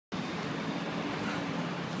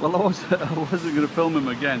Well, I wasn't going to film him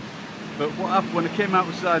again, but what happened when I came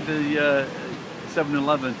outside the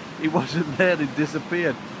 7-Eleven, he wasn't there. He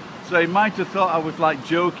disappeared. So he might have thought I was like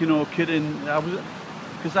joking or kidding.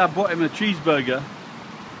 Because I bought him a cheeseburger,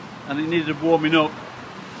 and it needed warming up,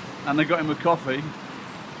 and I got him a coffee,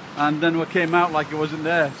 and then I came out like he wasn't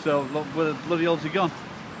there. So look, where the bloody hell's he gone?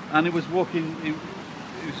 And he was walking. He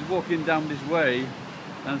was walking down this way,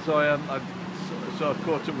 and so I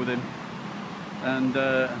caught up with him, and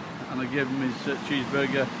I gave him his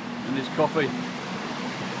cheeseburger and his coffee.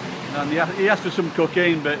 And he asked for some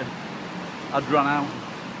cocaine, but I'd run out.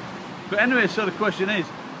 But anyway, so the question is,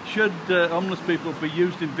 should homeless people be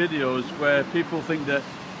used in videos where people think that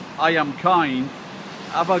I am kind?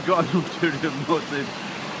 Have I got an ulterior motive?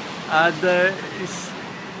 And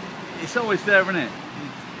it's always there, isn't it?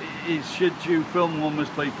 Should you film homeless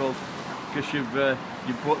people because you've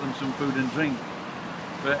brought them some food and drink?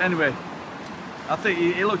 But anyway, I think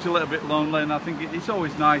he looks a little bit lonely, and I think it's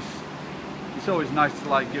always nice. It's always nice to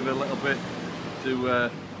like give a little bit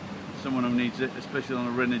to someone who needs it, especially on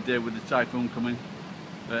a rainy day with the typhoon coming.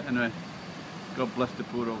 But anyway, God bless the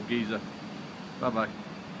poor old geezer. Bye bye.